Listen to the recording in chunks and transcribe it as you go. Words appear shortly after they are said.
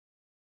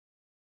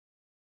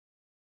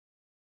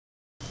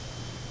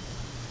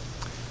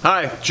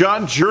Hi,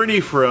 John Journey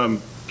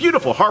from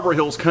beautiful Harbor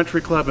Hills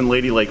Country Club in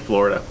Lady Lake,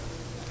 Florida.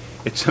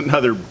 It's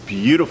another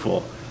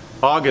beautiful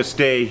August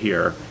day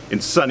here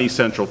in sunny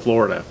Central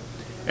Florida.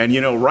 And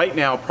you know, right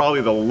now, probably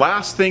the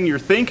last thing you're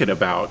thinking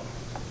about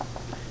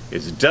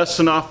is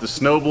dusting off the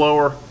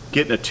snowblower,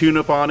 getting a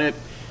tune-up on it,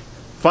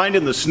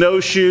 finding the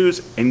snowshoes,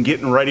 and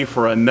getting ready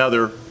for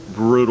another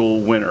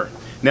brutal winter.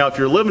 Now, if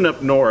you're living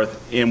up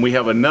north and we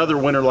have another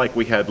winter like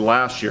we had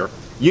last year,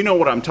 you know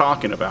what I'm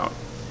talking about.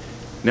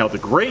 Now, the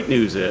great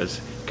news is,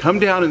 come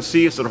down and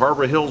see us at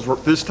Harbor Hills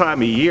this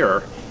time of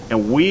year,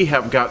 and we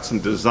have got some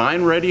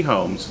design-ready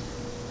homes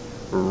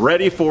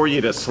ready for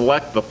you to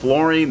select the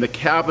flooring, the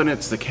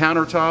cabinets, the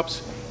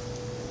countertops,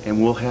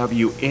 and we'll have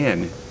you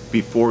in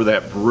before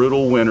that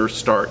brutal winter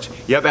starts.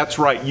 Yeah, that's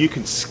right, you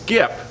can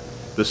skip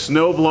the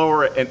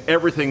snowblower and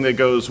everything that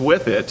goes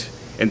with it.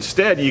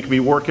 Instead, you can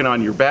be working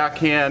on your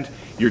backhand,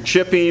 your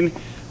chipping,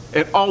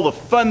 and all the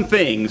fun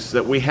things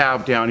that we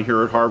have down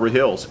here at Harbor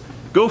Hills.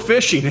 Go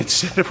fishing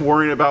instead of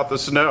worrying about the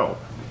snow.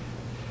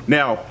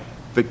 Now,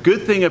 the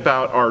good thing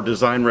about our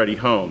design-ready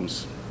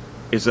homes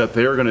is that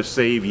they're going to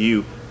save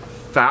you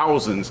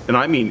thousands, and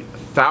I mean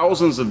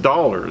thousands of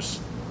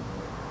dollars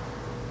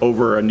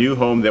over a new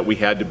home that we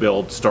had to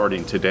build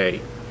starting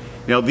today.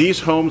 Now, these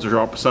homes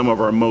are some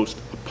of our most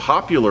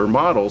popular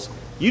models.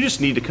 You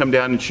just need to come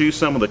down and choose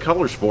some of the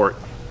colors for it.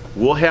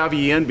 We'll have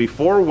you in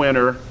before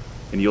winter,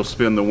 and you'll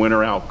spend the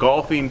winter out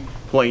golfing,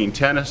 playing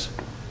tennis,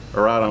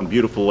 or out on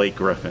beautiful Lake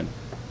Griffin.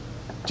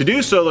 To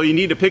do so, though, you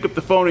need to pick up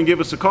the phone and give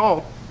us a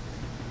call.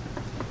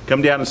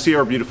 Come down and see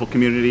our beautiful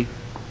community.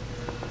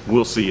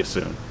 We'll see you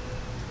soon.